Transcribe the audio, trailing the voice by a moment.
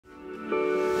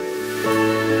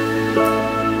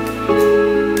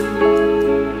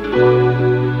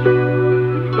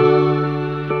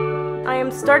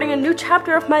starting a new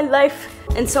chapter of my life.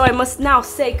 And so I must now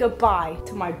say goodbye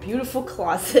to my beautiful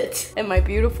closet and my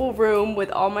beautiful room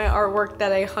with all my artwork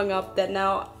that I hung up that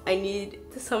now I need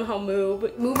to somehow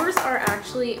move. Movers are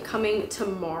actually coming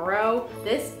tomorrow.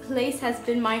 This place has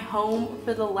been my home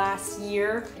for the last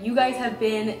year. You guys have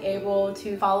been able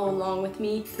to follow along with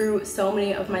me through so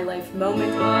many of my life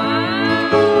moments.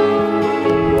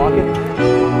 Lock it.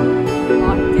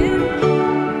 Locked in.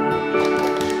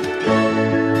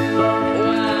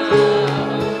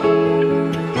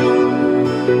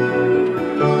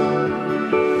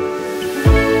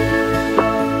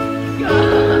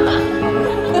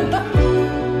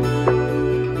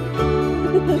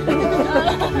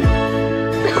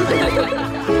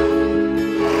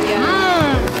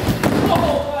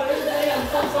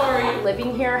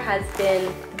 Living here has been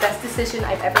the best decision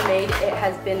I've ever made. It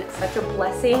has been such a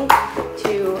blessing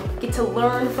to get to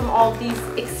learn from all these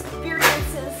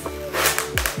experiences.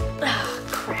 Oh,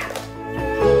 crap.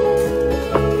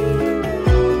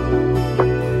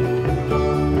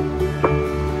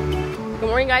 Good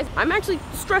morning, guys. I'm actually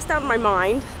stressed out of my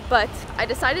mind, but I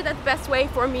decided that the best way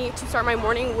for me to start my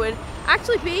morning would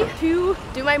actually be to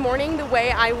do my morning the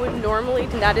way I would normally,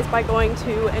 and that is by going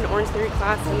to an Orange Theory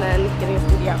class and then getting a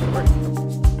smoothie afterwards.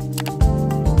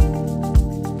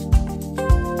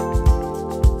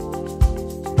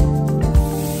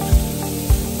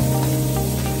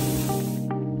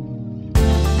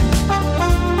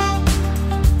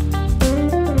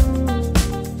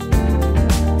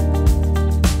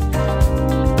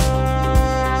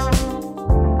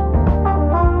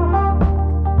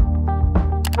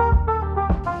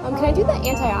 Can I do the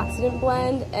antioxidant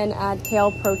blend and add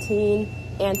kale protein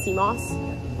and sea moss?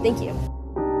 Thank you.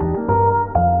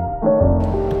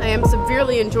 I am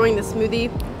severely enjoying this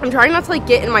smoothie. I'm trying not to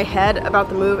get in my head about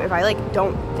the move. If I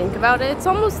don't think about it, it's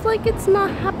almost like it's not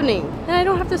happening and I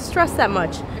don't have to stress that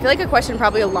much. I feel like a question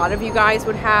probably a lot of you guys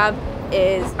would have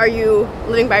is, are you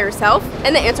living by yourself?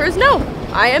 And the answer is no.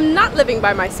 I am not living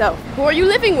by myself. Who are you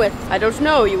living with? I don't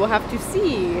know. You will have to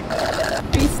see.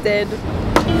 Beasted.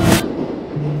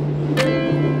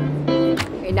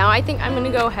 Now I think I'm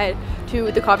gonna go ahead to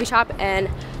the coffee shop and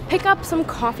pick up some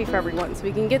coffee for everyone so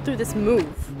we can get through this move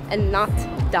and not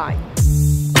die.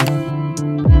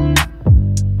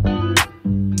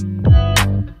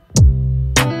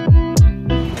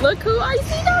 Look who I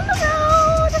see down the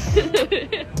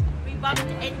road! We bumped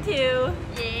into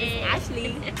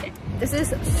Ashley. This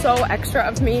is so extra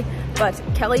of me, but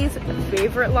Kelly's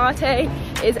favorite latte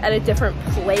is at a different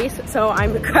place, so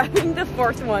I'm grabbing the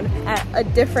fourth one at a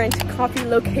different coffee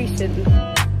location.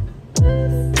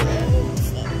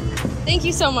 Thank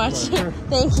you so much.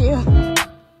 Thank you.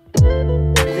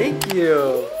 Thank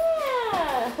you.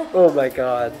 Yeah. Oh my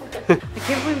god. I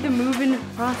can't believe the move-in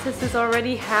process is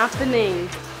already happening.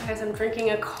 Guys, I'm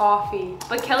drinking a coffee.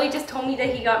 But Kelly just told me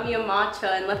that he got me a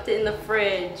matcha and left it in the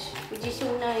fridge, which is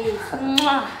so nice.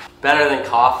 Mwah. Better than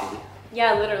coffee.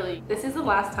 Yeah, literally. This is the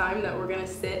last time that we're gonna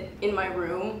sit in my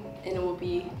room and it will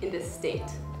be in this state.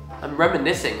 I'm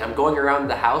reminiscing. I'm going around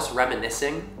the house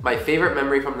reminiscing. My favorite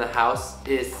memory from the house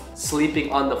is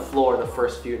sleeping on the floor the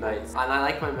first few nights. And I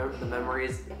like the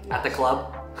memories at the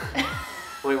club.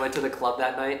 When we went to the club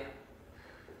that night.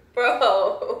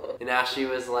 Bro. And Ashley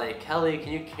was like, Kelly,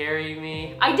 can you carry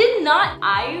me? I did not.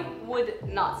 I would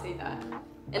not say that.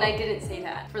 And I didn't say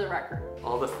that, for the record.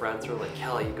 All the friends were like,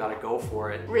 Kelly, you gotta go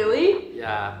for it. Really?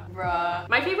 Yeah. Bruh.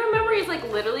 My favorite memory is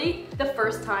literally the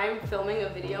first time filming a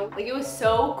video. It was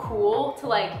so cool to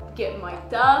get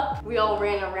mic'd up. We all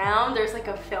ran around. There's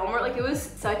a filmer. It was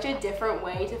such a different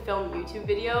way to film YouTube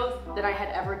videos than I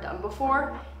had ever done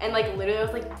before. And literally I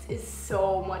was like, this is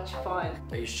so much fun.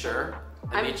 Are you sure?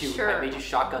 I'm sure. I made you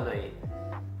shotgun a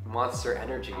Monster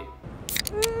Energy.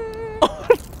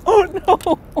 Oh no!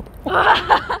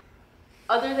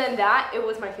 Other than that, it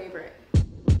was my favorite.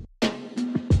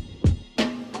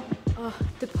 Oh,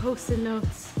 the post-it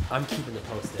notes. I'm keeping the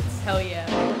Post-its. Hell yeah.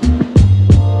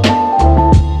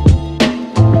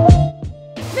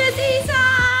 Miss Isa!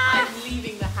 I'm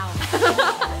leaving the house.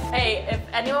 Hey, if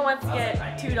anyone wants to get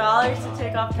 $2 to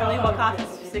take off Kelly what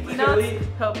costs sticky notes,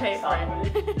 he'll pay for it.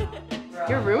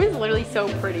 Your room is literally so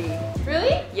pretty.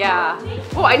 Really? Yeah.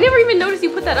 Oh, I never even noticed you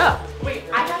put that up. Wait,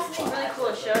 I have something really cool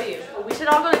to show you. We should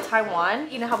all go to Taiwan.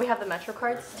 You know how we have the Metro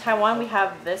cards? Taiwan, we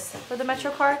have this for the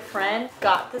Metro card. Friend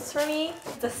got this for me.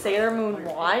 It's a Sailor Moon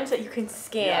wand that you can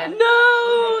scan.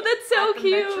 No, that's so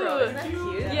cute. Metro. Isn't that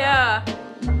cute? Yeah.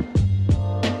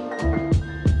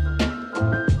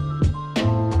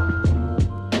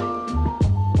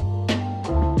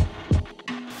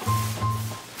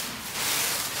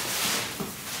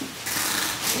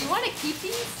 Do you want to keep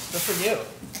these? That's for you.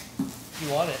 You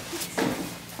want it.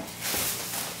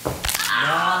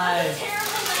 Ah, Nice.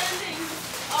 terrible landing.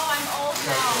 Oh, I'm old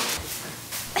now.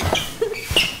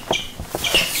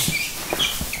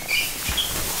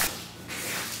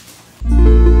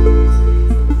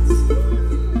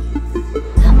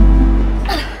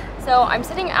 So I'm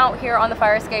sitting out here on the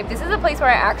fire escape. This is a place where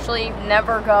I actually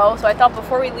never go, so I thought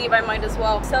before we leave I might as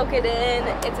well soak it in.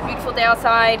 It's a beautiful day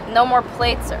outside, no more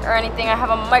plates or anything. I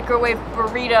have a microwave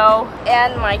burrito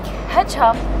and my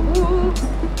ketchup. Ooh.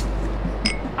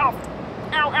 Ow,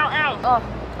 ow, ow, ow.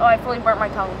 Oh, I fully burnt my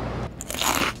tongue.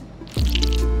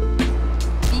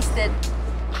 Feasted.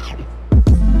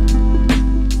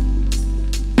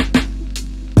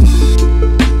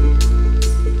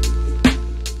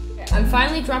 I'm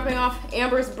finally dropping off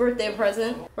Amber's birthday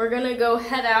present. We're gonna go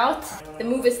head out. The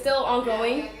move is still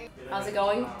ongoing. How's it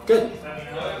going? Good.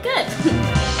 Good.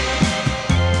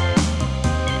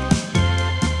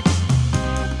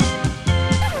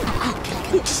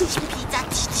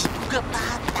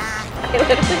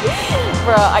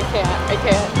 Bruh, I can't.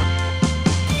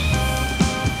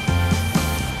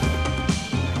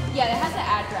 Yeah, it has an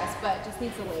address, but it just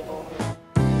needs a label.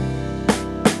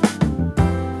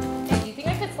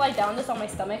 Slide down this on my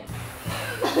stomach.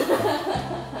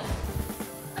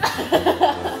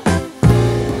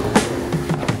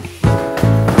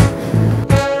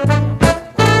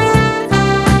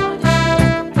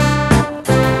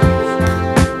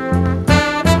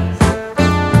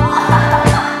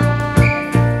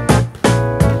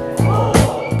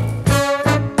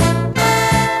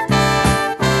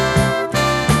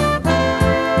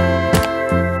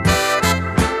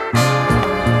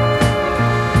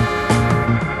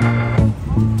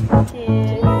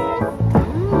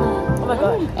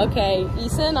 Okay,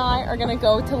 Issa and I are gonna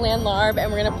go to Landlarb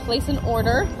and we're gonna place an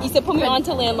order. Issa, put me on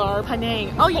to Landlarb.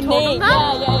 Penang. Oh, you told them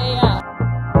that? Yeah.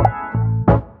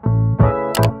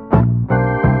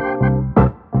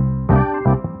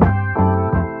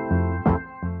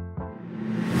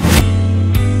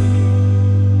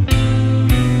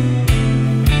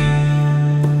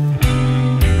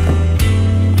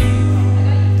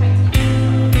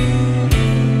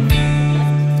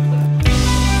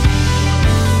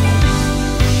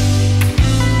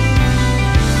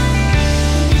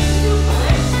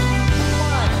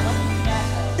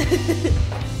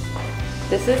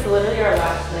 This is literally our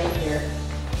last night here.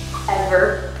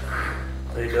 Ever.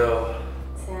 I know.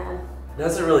 Sad. It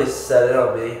hasn't really set in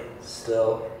on me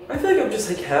still. I feel like I'm just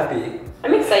like happy.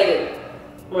 I'm excited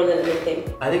more than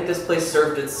anything. I think this place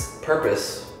served its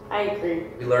purpose. I agree.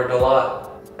 We learned a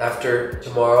lot. After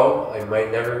tomorrow, I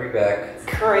might never be back. It's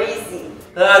crazy.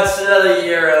 That's another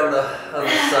year on the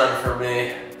sun for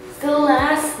me. It's the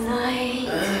last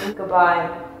night.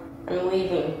 Goodbye. I'm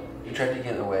leaving. You tried to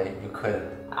get away. You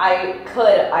couldn't. I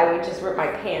could. I would just rip my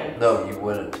pants. No, you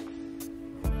wouldn't.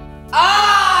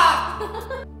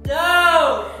 Ah!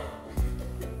 No!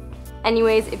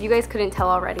 Anyways, if you guys couldn't tell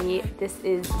already, this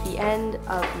is the end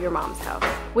of your mom's house,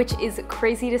 which is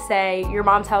crazy to say. Your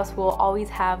mom's house will always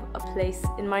have a place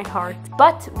in my heart,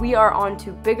 but we are on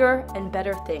to bigger and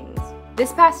better things.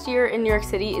 This past year in New York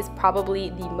City is probably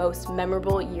the most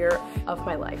memorable year of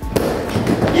my life.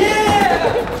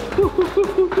 Yeah!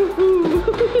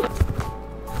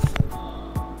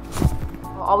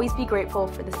 I'll always be grateful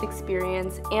for this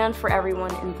experience and for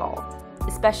everyone involved,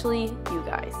 especially you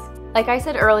guys. Like I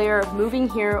said earlier, moving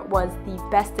here was the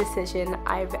best decision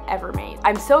I've ever made.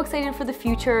 I'm so excited for the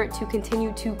future, to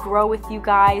continue to grow with you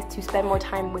guys, to spend more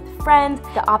time with friends.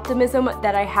 The optimism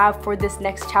that I have for this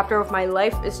next chapter of my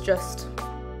life is just,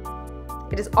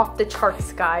 it is off the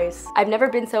charts, guys. I've never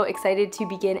been so excited to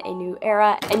begin a new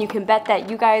era, and you can bet that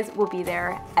you guys will be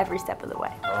there every step of the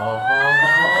way.